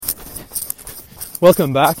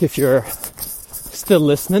Welcome back if you're still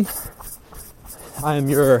listening. I am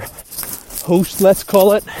your host, let's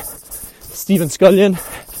call it, Stephen Scullion,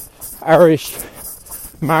 Irish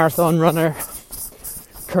marathon runner,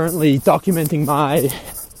 currently documenting my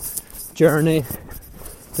journey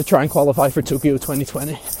to try and qualify for Tokyo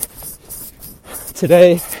 2020.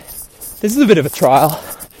 Today, this is a bit of a trial.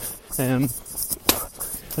 I'm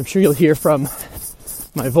sure you'll hear from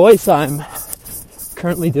my voice. I'm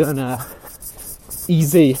currently doing a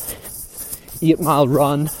easy 8-mile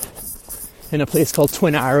run in a place called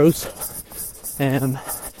Twin Arrows.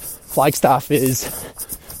 Flagstaff is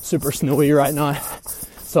super snowy right now,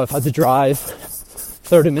 so I've had to drive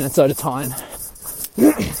 30 minutes out of town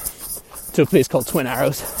to a place called Twin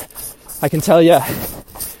Arrows. I can tell you,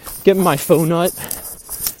 getting my phone out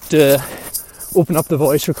to open up the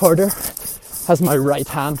voice recorder has my right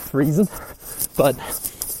hand freezing, but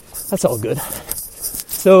that's all good.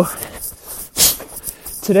 So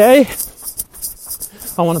today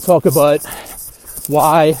I want to talk about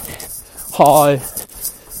why, how,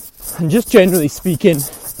 and just generally speaking,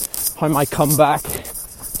 how my comeback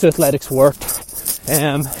to athletics worked.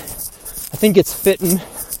 I think it's fitting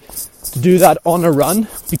to do that on a run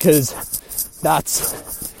because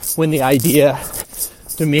that's when the idea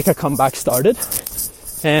to make a comeback started.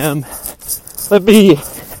 In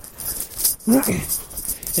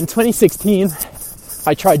 2016,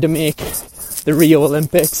 I tried to make the Rio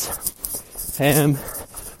Olympics.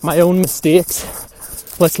 My own mistakes,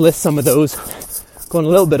 let's list some of those. Going a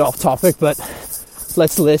little bit off topic, but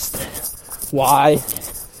let's list why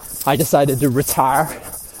I decided to retire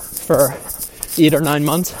for 8 or 9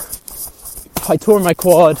 months. I tore my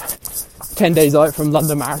quad 10 days out from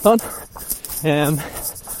London Marathon, and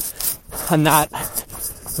that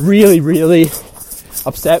really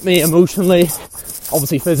upset me emotionally,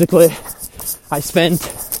 obviously physically. I spent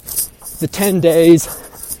the 10 days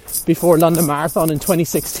before London Marathon in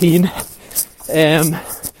 2016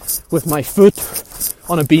 with my foot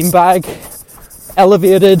on a beanbag,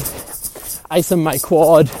 elevated, icing my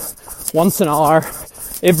quad once an hour,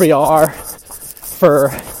 every hour for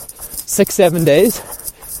 6-7 days.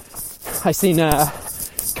 I seen a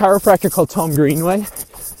chiropractor called Tom Greenway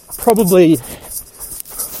probably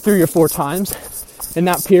 3 or 4 times in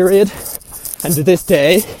that period, and to this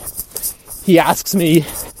day he asks me,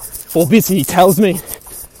 well, basically he tells me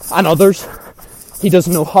and others he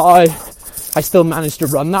doesn't know how I still managed to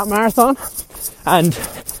run that marathon. And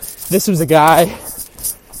this was a guy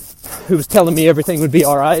who was telling me everything would be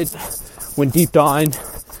alright when deep down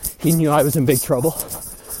he knew I was in big trouble.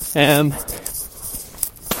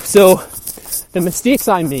 So the mistakes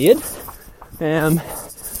I made, I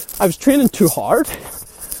was training too hard,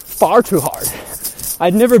 far too hard.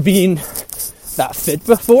 I'd never been that fit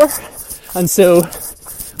before, and so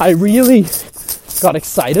I really got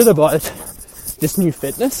excited about this new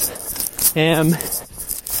fitness. And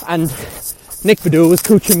Nick Bideau was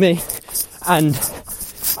coaching me, and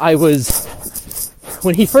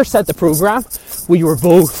when he first set the program, we were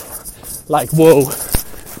both like, whoa,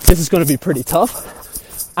 this is going to be pretty tough.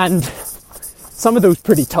 And some of those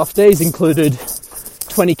pretty tough days included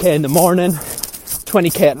 20k in the morning,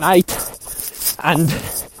 20k at night, and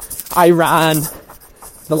I ran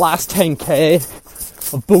the last 10k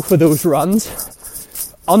of both of those runs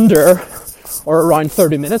under or around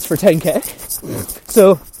 30 minutes for 10k.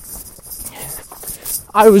 So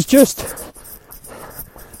I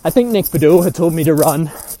think Nick Bideau had told me to run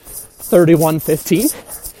 31:15,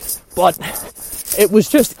 but it was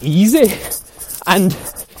just easy. And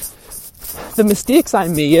the mistakes I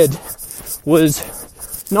made was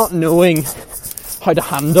not knowing how to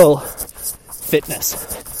handle fitness.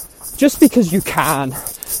 Just because you can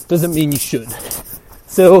doesn't mean you should.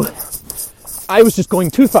 So I was just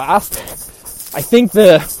going too fast. I think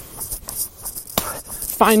the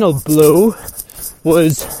final blow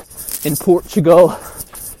was in Portugal.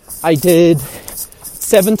 I did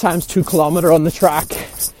 7 times 2 kilometer on the track,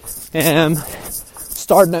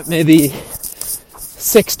 starting at maybe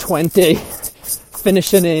 6:20,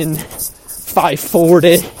 finishing in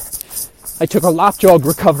 5:40. I took a lap jog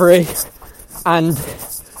recovery and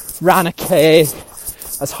ran a K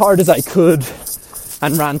as hard as I could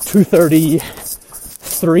and ran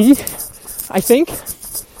 2:33, I think.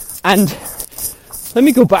 And let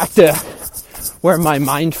me go back to where my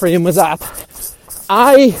mind frame was at.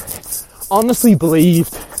 I honestly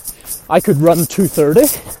believed I could run 2:30,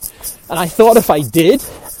 and I thought if I did,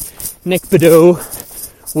 Nick Bideau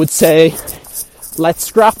would say, let's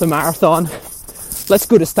scrap the marathon, let's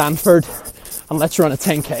go to Stanford, and let's run a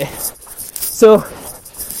 10k. So,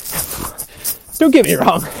 don't get me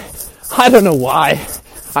wrong, I don't know why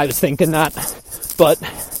I was thinking that, but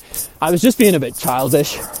I was just being a bit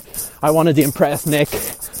childish. I wanted to impress Nick.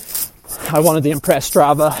 I wanted to impress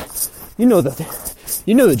Strava. You know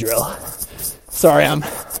the drill. Sorry, I'm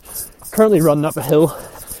currently running up a hill,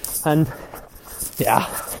 and yeah,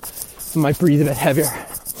 I might breathe a bit heavier.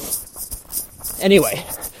 Anyway,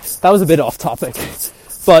 that was a bit off topic,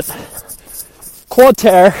 but quad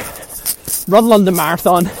tear, run London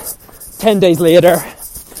Marathon, 10 days later,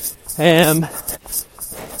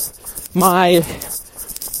 my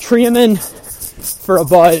training for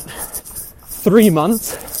about 3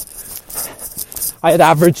 months, I had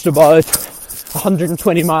averaged about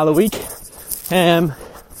 120 mile a week, and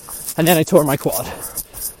then I tore my quad.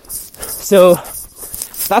 So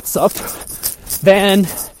that sucked. Then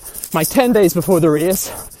my 10 days before the race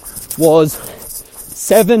was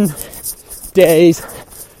 3 days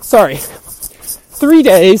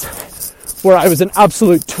where I was an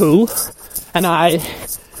absolute tool, and I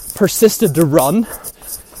persisted to run.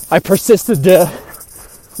 I persisted to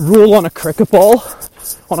roll on a cricket ball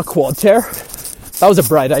on a quad tear. That was a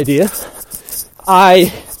bright idea.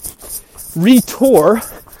 I re-tore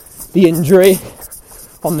the injury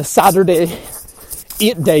on the Saturday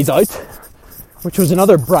 8 days out, which was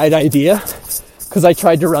another bright idea because I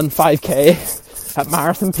tried to run 5k at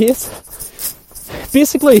marathon pace.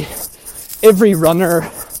 Basically, every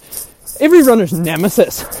runner's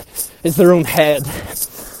nemesis is their own head.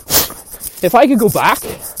 If I could go back,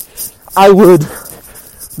 I would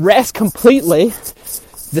rest completely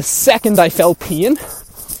the second I felt pain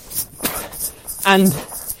and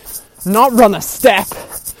not run a step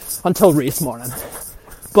until race morning.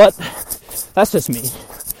 But that's just me.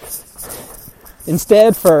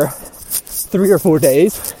 Instead, for 3 or 4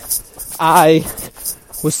 days, I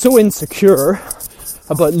was so insecure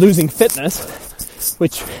about losing fitness,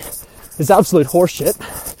 which is absolute horseshit,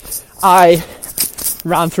 I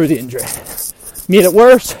ran through the injury. Made it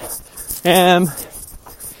worse.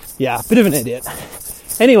 Yeah, bit of an idiot.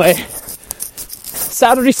 Anyway,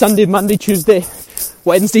 Saturday, Sunday, Monday, Tuesday,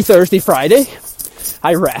 Wednesday, Thursday, Friday,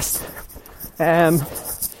 I rest.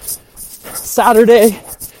 Saturday,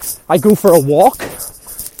 I go for a walk.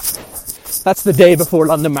 That's the day before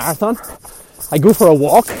London Marathon. I go for a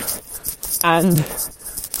walk, and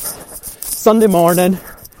Sunday morning,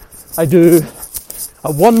 I do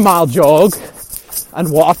a 1 mile jog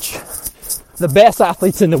and watch the best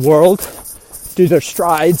athletes in the world do their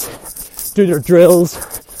strides, do their drills.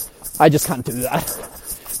 I just can't do that.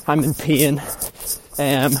 I'm in pain.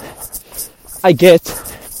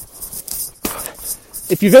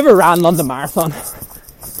 If you've ever ran London Marathon,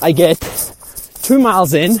 I get 2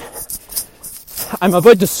 miles in, I'm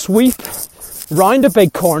about to sweep round a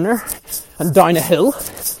big corner and down a hill,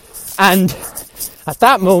 and at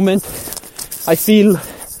that moment I feel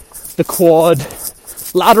the quad,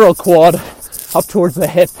 lateral quad up towards the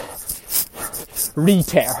hip,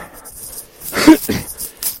 re-tear.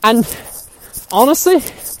 And honestly,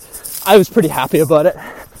 I was pretty happy about it,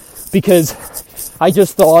 because I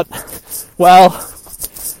just thought, well,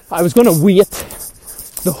 I was going to wait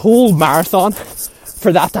the whole marathon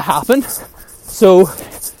for that to happen, so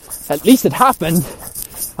at least it happened,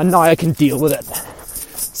 and now I can deal with it.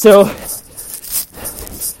 So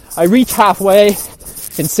I reach halfway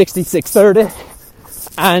in 66:30,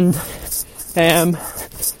 and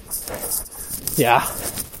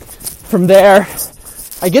from there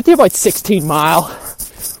I get to about 16 mile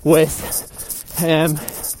with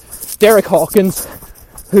Derek Hawkins,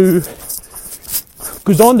 who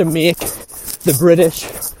goes on to make the British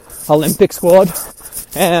Olympic squad,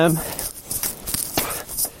 and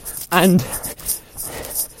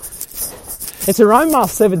it's around mile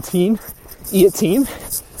 17, 18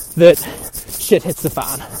 that shit hits the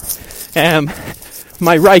fan.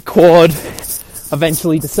 My right quad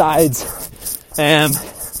eventually decides,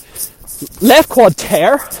 left quad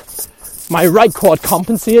tear, my right quad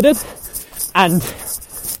compensated, and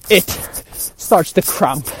it starts to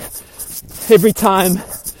cramp. Every time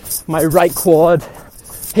my right quad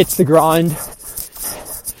hits the ground,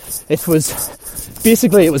 it was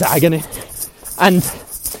agony. And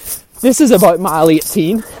this is about mile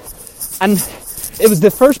 18, and it was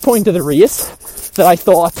the first point of the race that I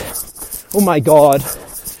thought, oh my god,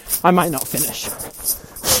 I might not finish.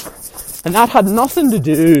 And that had nothing to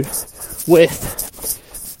do with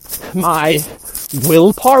my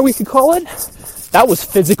willpower, we could call it. That was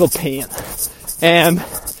physical pain.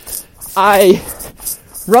 I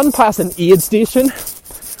run past an aid station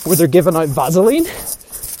where they're giving out Vaseline,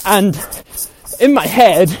 and in my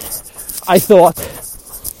head I thought,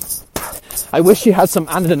 I wish she had some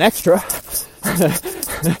Anadin Extra.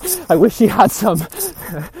 I wish she had some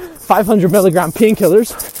 500 milligram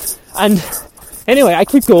painkillers. And Anyway, I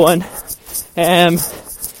keep going. I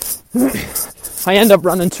end up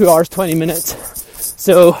running 2 hours, 20 minutes.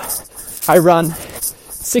 So I run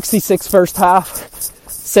 66 first half,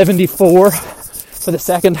 74 for the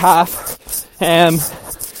second half.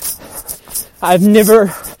 I've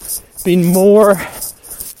never been more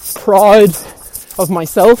proud of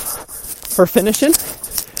myself for finishing,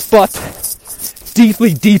 but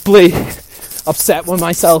deeply, deeply upset with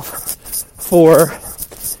myself for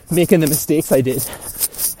making the mistakes I did.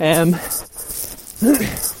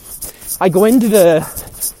 I go into the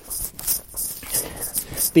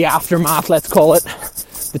aftermath, let's call it,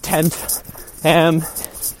 the tent.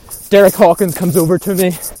 Derek Hawkins comes over to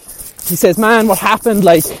me. He says, man, what happened?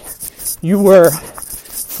 Like, you were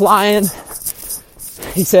flying.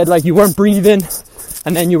 He said, like, you weren't breathing,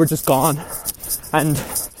 and then you were just gone. And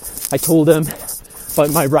I told him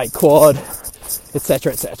about my right quad,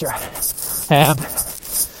 etc., etc.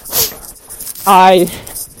 I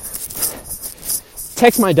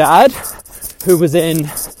text my dad, who was in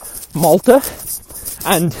Malta,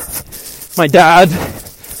 and my dad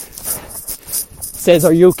says,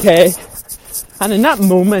 are you okay? And in that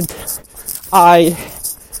moment, I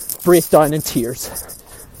break down in tears.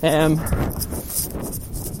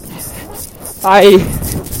 I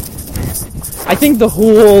think the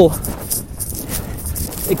whole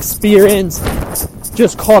experience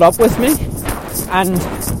just caught up with me, and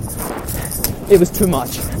it was too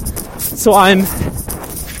much. So I'm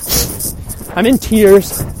in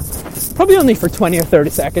tears, probably only for 20 or 30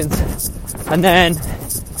 seconds, and then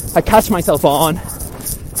I catch myself on,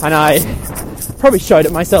 and I probably shout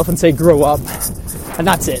at myself and say, grow up, and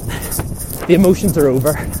that's it. The emotions are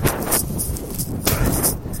over.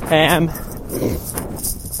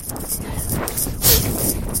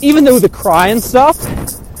 Even though the crying stopped,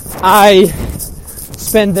 I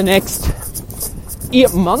spent the next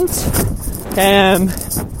 8 months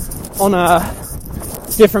on a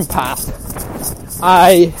different path.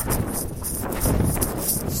 I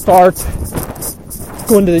start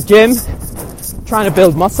going to the gym, trying to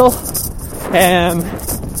build muscle.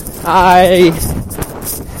 I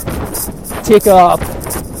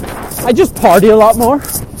just party a lot more.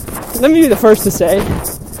 Let me be the first to say,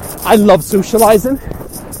 I love socializing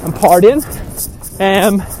and partying.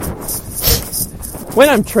 When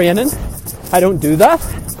I'm training, I don't do that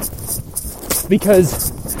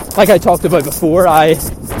because, like I talked about before, I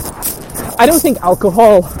don't think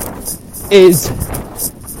alcohol is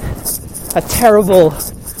a terrible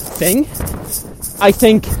thing. I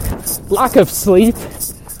think lack of sleep,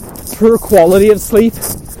 poor quality of sleep,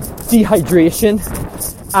 dehydration,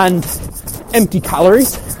 and empty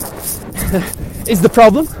calories is the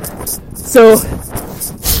problem. So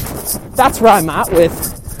that's where I'm at with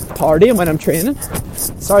partying when I'm training.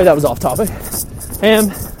 Sorry, that was off topic.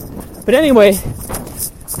 But anyway,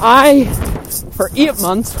 for 8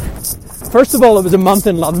 months, first of all, it was a month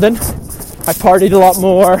in London. I partied a lot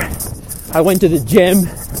more. I went to the gym,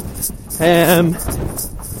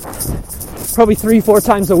 probably 3-4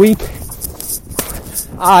 times a week.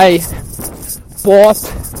 I bought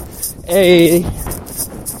a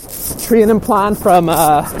training plan from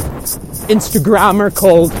a Instagrammer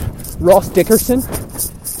called Ross Dickerson,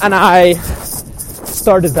 and I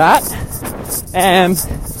started that.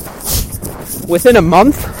 Within a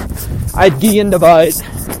month, I'd gained about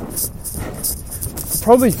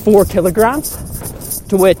probably 4 kilograms,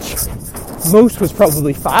 to which most was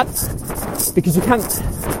probably fat, because you can't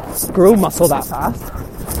grow muscle that fast.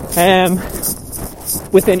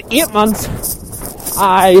 Within 8 months,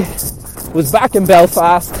 I was back in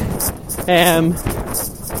Belfast,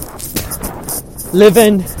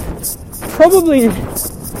 living probably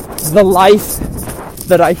the life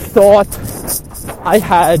that I thought I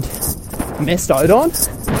had missed out on.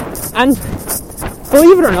 And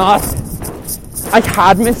believe it or not, I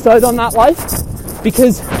had missed out on that life,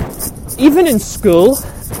 because even in school,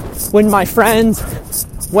 when my friends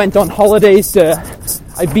went on holidays to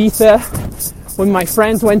Ibiza, when my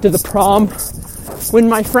friends went to the prom, when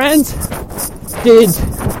my friends did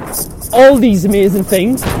all these amazing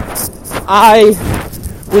things, I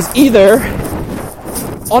was either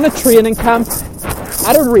on a training camp,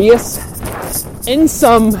 at a race, in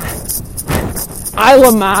some Isle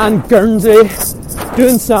of Man, Guernsey,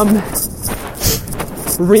 doing some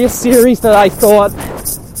race series that I thought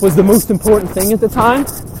was the most important thing at the time,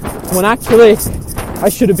 when actually I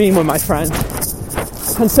should have been with my friends.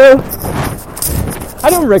 And so I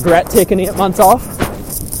don't regret taking 8 months off.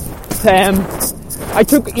 I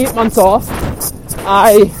took 8 months off.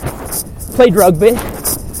 I played rugby.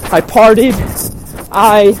 I partied.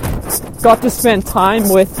 I got to spend time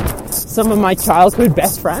with some of my childhood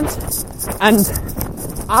best friends. And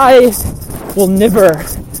I will never,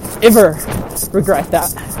 ever regret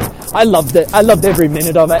that. I loved it. I loved every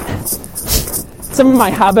minute of it. Some of my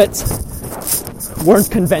habits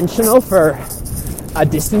weren't conventional for a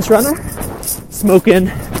distance runner. Smoking,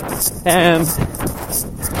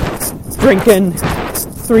 drinking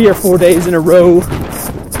 3 or 4 days in a row,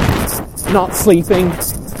 not sleeping.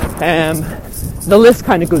 The list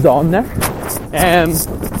kind of goes on there.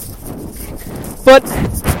 But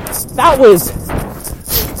that was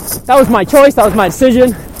my choice. That was my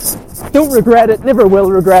decision. Don't regret it. Never will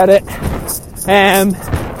regret it.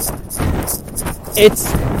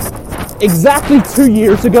 It's exactly 2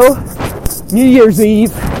 years ago, New Year's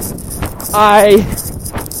Eve.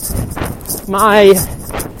 My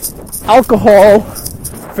alcohol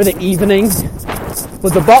for the evening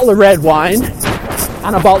was a bottle of red wine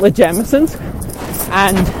and a bottle of Jameson's,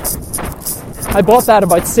 and I bought that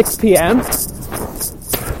about 6 p.m.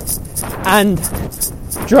 and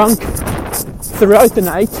drunk throughout the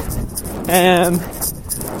night,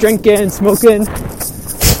 drinking, smoking,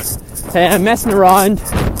 messing around.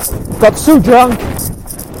 Got so drunk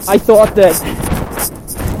I thought that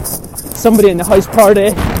somebody in the house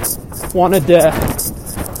party I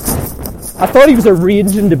thought he was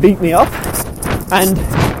arranging to beat me up, and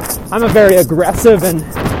I'm a very aggressive and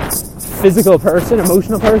physical person,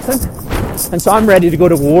 emotional person, and so I'm ready to go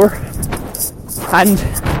to war. And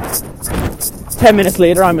 10 minutes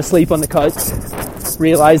later I'm asleep on the couch,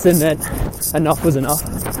 realizing that enough was enough.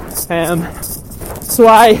 So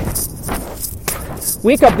I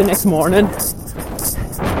wake up the next morning,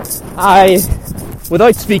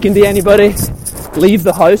 without speaking to anybody, leave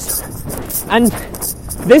the house, and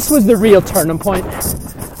this was the real turning point.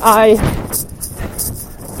 I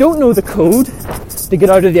don't know the code to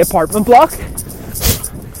get out of the apartment block,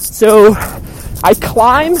 so I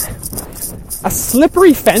climb a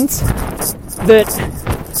slippery fence that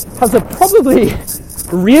has a probably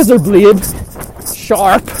razor blade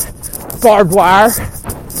sharp barbed wire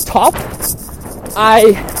top.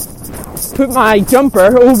 I put my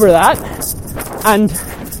jumper over that and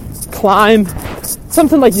climb,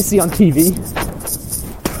 something like you see on TV,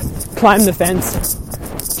 climb the fence,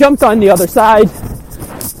 jump down the other side,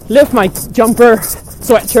 lift my jumper,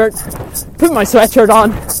 sweatshirt, put my sweatshirt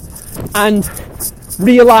on, and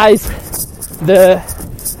realize the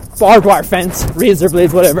barbed wire fence, razor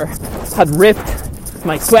blades, whatever, had ripped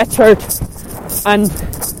my sweatshirt, and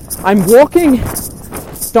I'm walking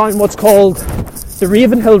down what's called the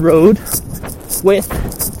Ravenhill Road with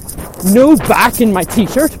no back in my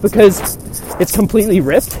t-shirt because it's completely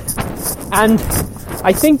ripped, and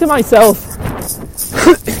I think to myself,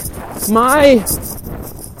 my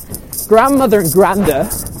grandmother and granda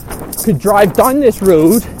could drive down this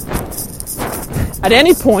road at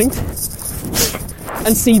any point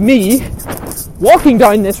and see me walking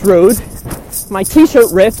down this road, my t-shirt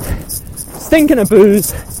ripped, stinking of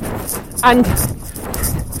booze, and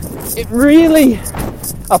it really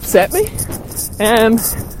upset me.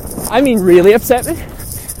 I mean really upset me.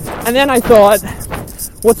 And then I thought,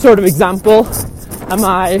 what sort of example am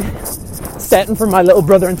I setting for my little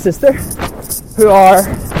brother and sister who are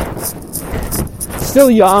still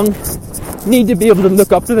young, need to be able to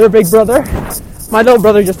look up to their big brother. My little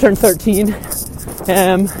brother just turned 13.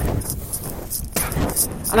 And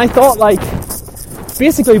I thought, like,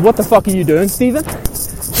 basically, what the fuck are you doing, Stephen?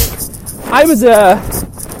 I was a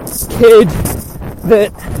kid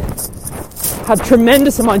that had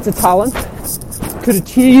tremendous amounts of talent, could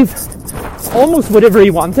achieve almost whatever he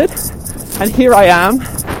wanted, and here I am,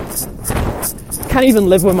 can't even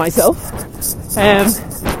live with myself.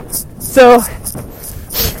 So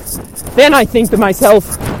then I think to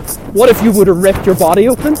myself, what if you would have ripped your body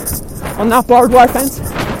open on that barbed wire fence?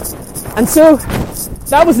 And so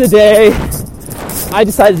that was the day I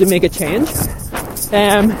decided to make a change.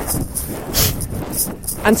 And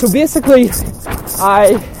so basically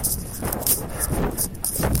I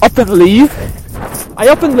up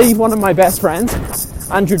and leave one of my best friends,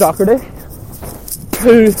 Andrew Doherty,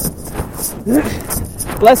 who,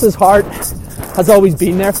 bless his heart, has always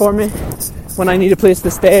been there for me. When I need a place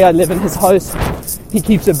to stay, I live in his house. He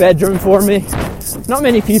keeps a bedroom for me. Not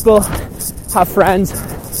many people have friends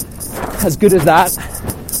as good as that.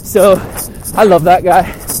 So I love that guy.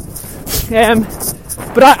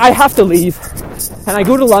 But I have to leave. And I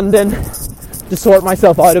go to London to sort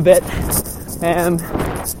myself out a bit. And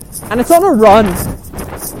it's on a run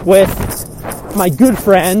with my good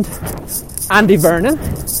friend, Andy Vernon.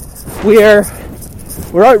 We're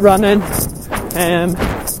out running.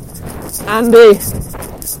 Andy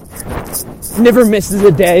never misses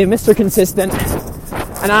a day, Mr. Consistent.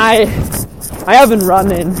 And I haven't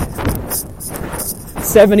run in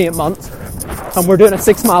 7-8 months, and we're doing a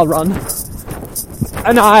 6-mile run,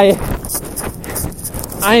 and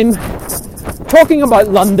I'm talking about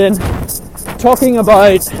London, talking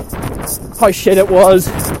about how shit it was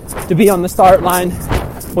to be on the start line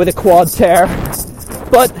with a quad tear,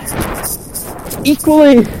 but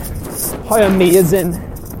equally how amazing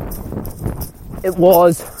it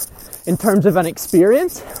was in terms of an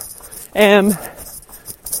experience.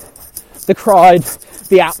 The crowd,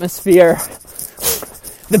 the atmosphere,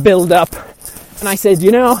 the build-up. And I said,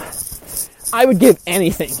 I would give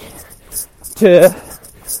anything to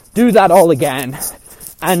do that all again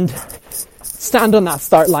and stand on that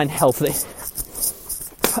start line healthy.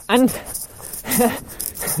 And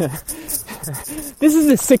this is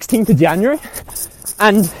the 16th of January,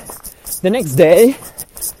 and the next day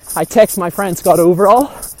I text my friend Scott Overall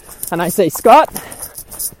and I say, Scott,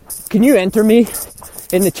 can you enter me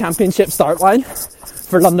in the championship start line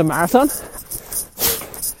for London Marathon?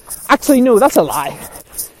 Actually, no, that's a lie.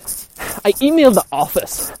 I emailed the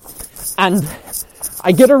office and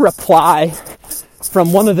I get a reply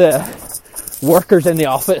from one of the workers in the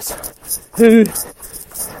office who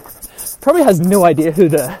probably has no idea who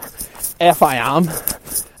the F I am,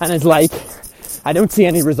 and is like, I don't see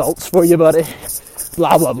any results for you, buddy,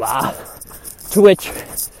 blah, blah, blah. To which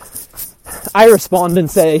I respond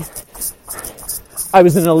and say, I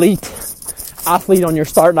was an elite athlete on your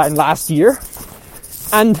start line last year,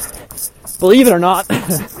 and believe it or not,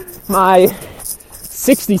 my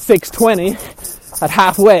 66:20 at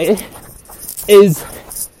halfway is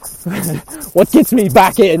what gets me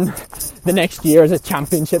back in the next year as a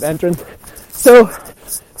championship entrant. So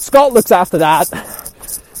Scott looks after that.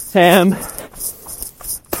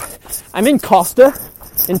 I'm in Costa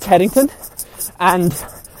in Teddington, and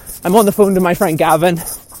I'm on the phone to my friend Gavin,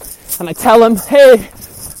 and I tell him, hey,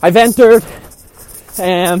 I've entered.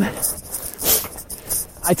 I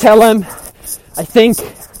tell him, I think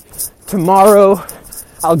tomorrow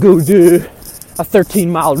I'll go do a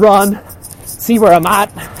 13-mile run, see where I'm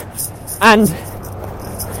at. And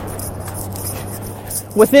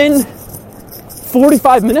within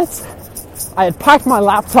 45 minutes, I had packed my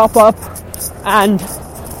laptop up and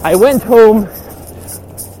I went home,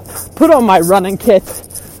 put on my running kit,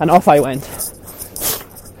 and off I went.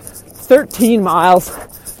 13 miles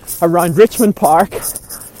around Richmond Park,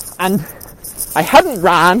 and I hadn't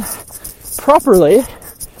ran properly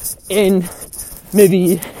in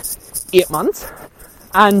maybe 8 months,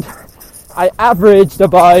 and I averaged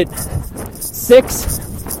about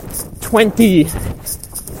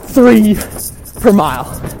 6:23 per mile.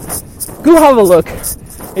 Go have a look.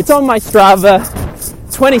 It's on my Strava,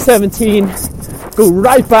 2017. Go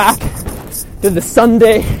right back to the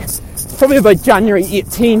Sunday, probably about January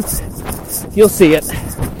 18th. You'll see it.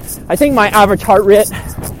 I think my average heart rate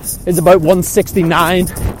is about 169.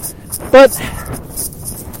 But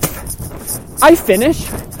I finish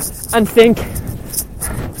and think,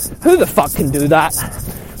 who the fuck can do that?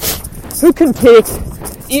 Who can take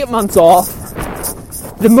 8 months off?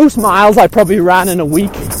 The most miles I probably ran in a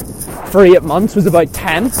week for 8 months was about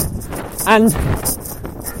 10. And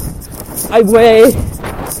I weigh,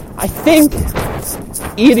 I think,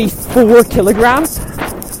 84 kilograms.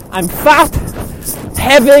 I'm fat,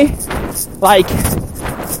 heavy, like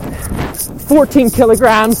 14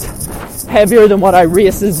 kilograms heavier than what I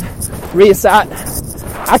race at.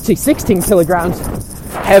 Actually 16 kilograms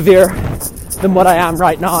heavier than what I am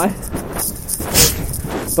right now.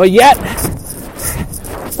 But yet,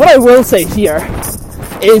 what I will say here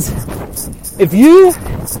is, if you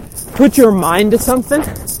put your mind to something,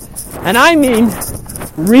 and I mean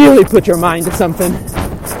really put your mind to something,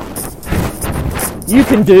 you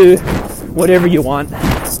can do whatever you want.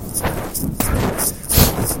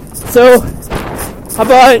 So,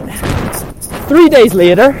 about 3 days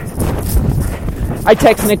later, I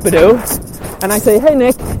text Nick Bideau, and I say, hey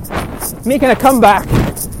Nick, making a comeback.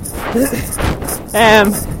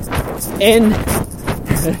 In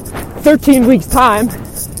 13 weeks time,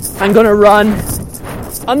 I'm going to run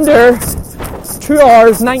under 2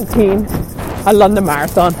 hours 19 at London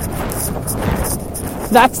Marathon.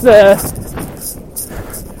 That's the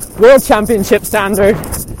World Championship standard.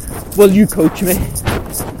 Will you coach me?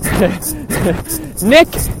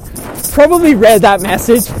 Nick probably read that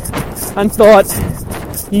message and thought,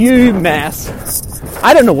 you mess.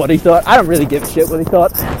 I don't know what he thought. I don't really give a shit what he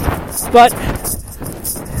thought. But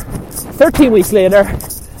 13 weeks later,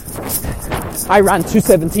 I ran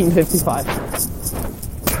 2:17:55.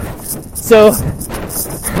 So,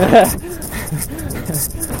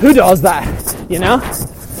 who does that, you know?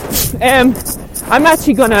 I'm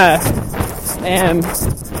actually gonna,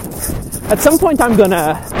 at some point I'm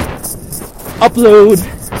gonna upload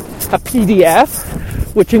a PDF,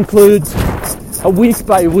 which includes a week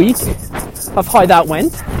by week of how that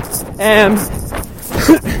went.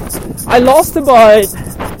 I lost about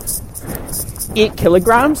 8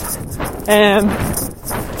 kilograms. I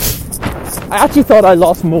actually thought I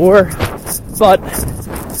lost more, but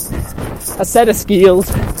a set of scales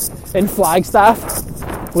in Flagstaff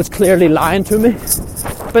was clearly lying to me.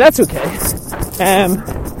 But that's okay.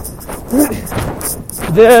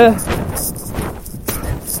 The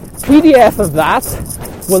PDF of that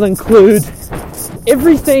will include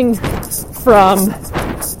everything from,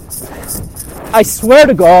 I swear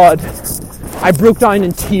to God, I broke down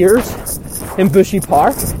in tears in Bushy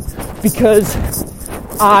Park because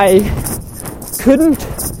I'd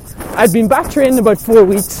been back training about 4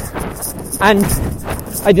 weeks, and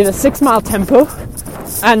I did a 6-mile tempo,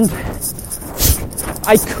 and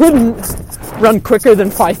I couldn't run quicker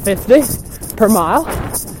than 5:50 per mile,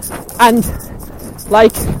 and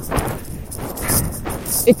like,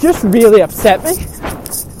 it just really upset me.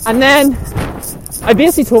 And then I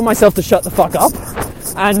basically told myself to shut the fuck up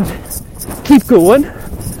and keep going,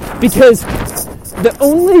 because the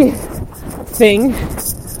only thing,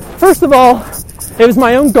 first of all, it was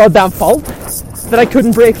my own goddamn fault that I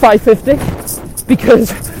couldn't break 5:50,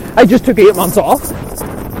 because I just took 8 months off,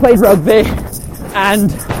 played rugby,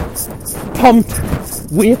 and pumped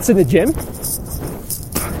weights in the gym.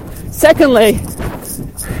 Secondly,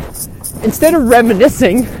 instead of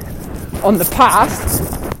reminiscing on the past,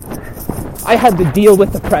 I had to deal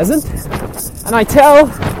with the present. And I tell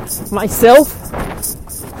myself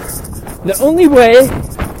the only way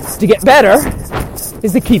to get better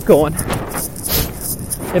is to keep going.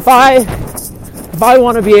 If I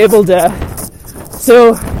want to be able to,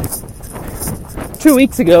 so 2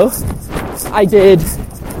 weeks ago, I did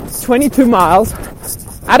 22 miles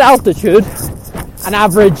at altitude and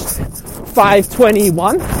averaged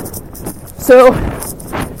 5:21. So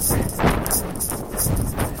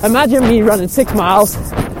imagine me running 6 miles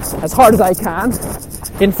as hard as I can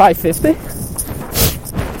in 5:50.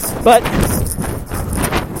 But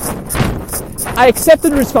I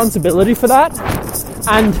accepted responsibility for that,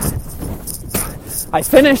 and I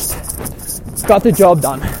finished, got the job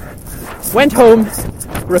done. Went home,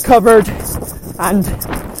 recovered, and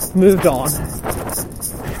moved on.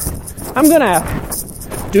 I'm gonna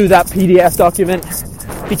do that PDF document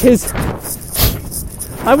because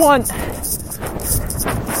I want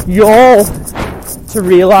y'all to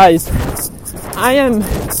realize I am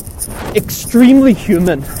extremely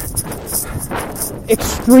human.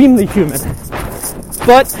 Extremely human.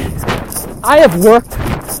 But I have worked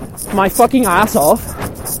my fucking ass off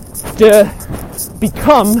to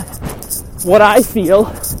become what I feel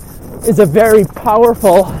is a very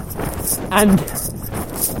powerful and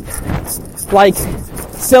like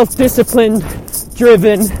self-disciplined,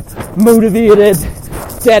 driven, motivated,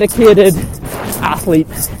 dedicated athlete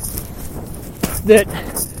that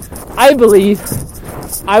I believe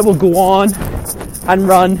I will go on and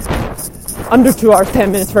run under 2 hours,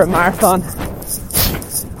 10 minutes for a marathon.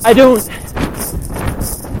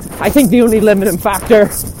 I think the only limiting factor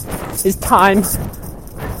is time.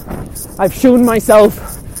 I've shown myself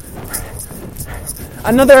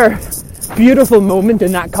another beautiful moment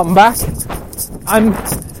in that comeback. I'm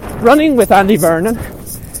running with Andy Vernon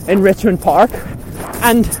in Richmond Park,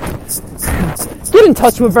 and get in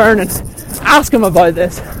touch with Vernon, ask him about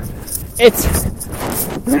this. It's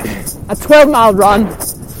a 12-mile run.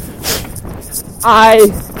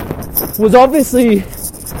 I was obviously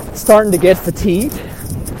starting to get fatigued.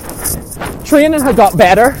 Training had got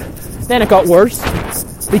better, then it got worse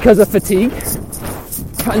because of fatigue.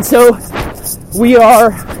 And so we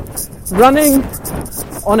are running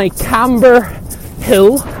on a camber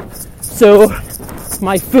hill, so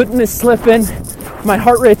my footing is slipping, my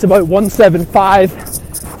heart rate's about 175.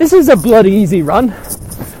 This is a bloody easy run,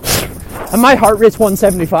 and my heart rate's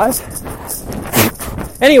 175.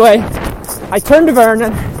 Anyway, I turn to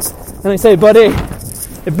Vernon and I say, buddy,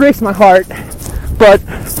 it breaks my heart, but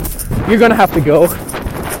you're gonna have to go.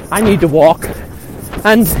 I need to walk.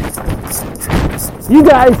 And you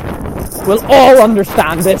guys will all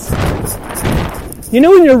understand this. You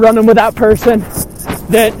know when you're running with that person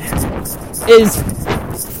that is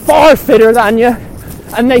far fitter than you,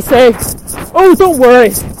 and they say, oh, don't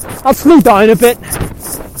worry, I'll slow down a bit.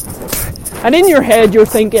 And in your head you're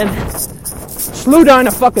thinking, slow down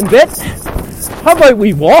a fucking bit? How about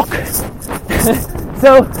we walk?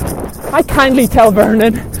 So I kindly tell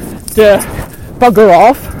Vernon to bugger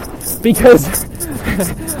off, because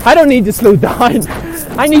I don't need to slow down.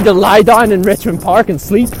 I need to lie down in Richmond Park and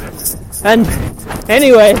sleep. And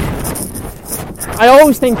anyway, I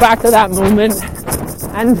always think back to that moment,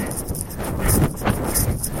 and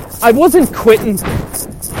I wasn't quitting.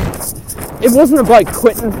 It wasn't about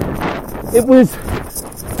quitting. It was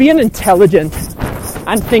being intelligent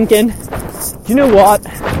and thinking, do you know what?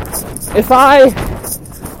 If I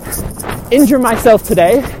injure myself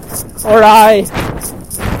today, or I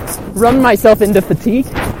run myself into fatigue,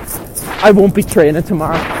 I won't be training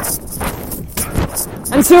tomorrow.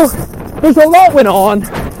 And so there's a lot went on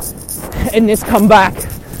in this comeback.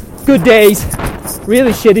 Good days,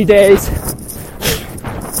 really shitty days.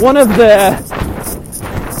 One of the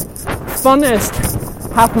funnest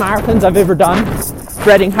half marathons I've ever done,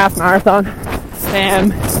 Reading Half Marathon.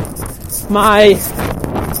 My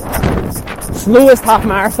slowest half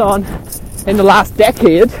marathon in the last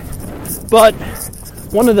decade, but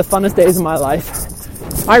one of the funnest days of my life.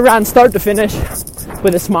 I ran start to finish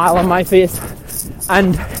with a smile on my face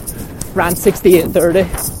and ran 68:30.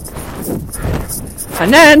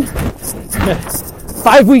 And then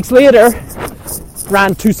 5 weeks later,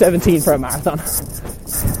 ran 2:17 for a marathon.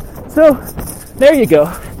 So there you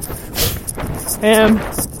go.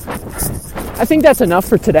 I think that's enough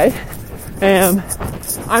for today.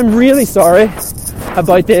 I'm really sorry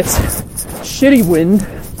about this shitty wind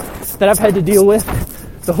that I've had to deal with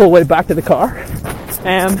the whole way back to the car.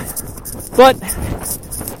 But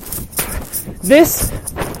this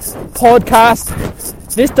podcast,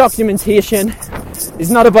 this documentation is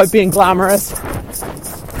not about being glamorous.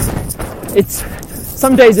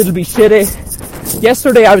 Some days it'll be shitty.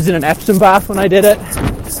 Yesterday I was in an Epsom bath when I did it.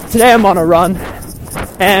 Today I'm on a run.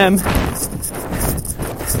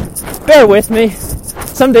 Bear with me.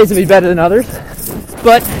 Some days will be better than others.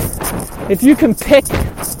 But if you can pick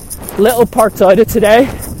little parts out of today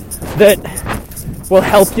that will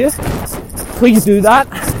help you, please do that.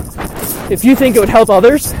 If you think it would help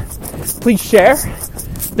others, please share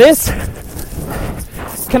this.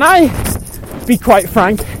 Can I be quite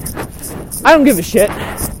frank? I don't give a shit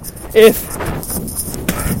if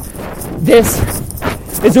this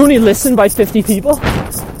is only listened by 50 people,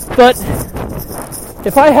 but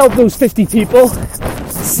if I help those 50 people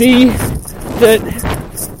see that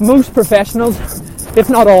most professionals, if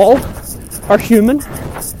not all, are human,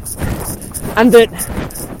 and that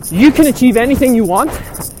you can achieve anything you want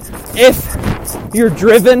if you're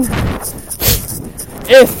driven,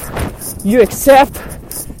 if you accept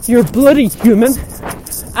you're bloody human,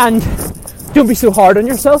 and don't be so hard on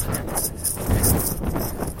yourself.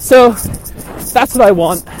 So that's what I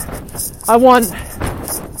want. I want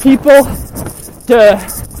people to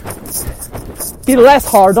be less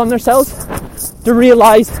hard on themselves, to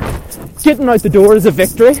realize getting out the door is a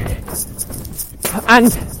victory.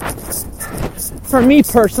 And for me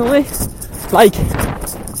personally, like,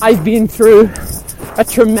 I've been through a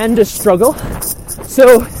tremendous struggle.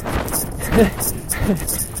 So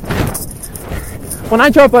when I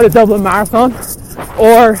drop out of Dublin Marathon,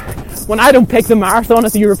 or when I don't pick the marathon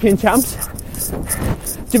at the European Champs,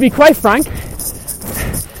 to be quite frank,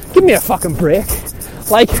 give me a fucking break.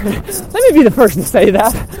 Like, let me be the first to say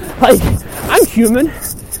that. Like, I'm human.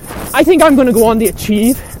 I think I'm going to go on to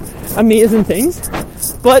achieve amazing things,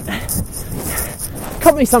 but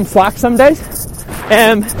cut me some slack some days,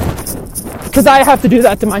 because I have to do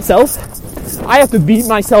that to myself. I have to beat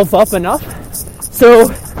myself up enough. So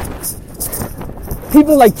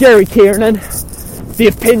people like Jerry Kiernan, the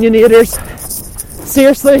opinionators,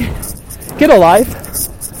 seriously, get a life.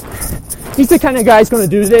 He's the kind of guy who's going to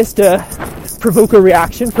do this to provoke a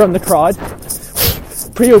reaction from the crowd,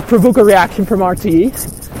 provoke a reaction from RTE.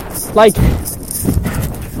 Like,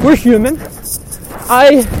 we're human.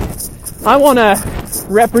 I want to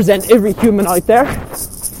represent every human out there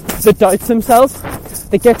that doubts themselves,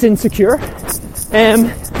 that gets insecure.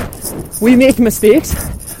 We make mistakes.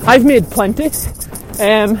 I've made plenty.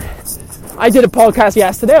 I did a podcast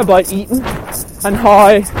yesterday about eating and how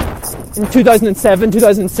in 2007,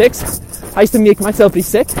 2006, I used to make myself be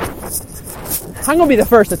sick. I'm going to be the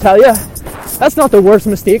first to tell you, that's not the worst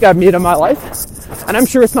mistake I've made in my life. And I'm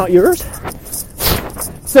sure it's not yours.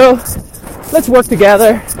 So, let's work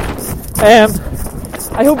together.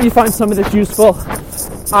 I hope you find some of this useful.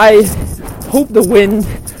 I hope the wind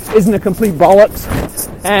isn't a complete bollocks.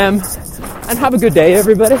 And have a good day,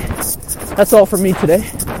 everybody. That's all from me today.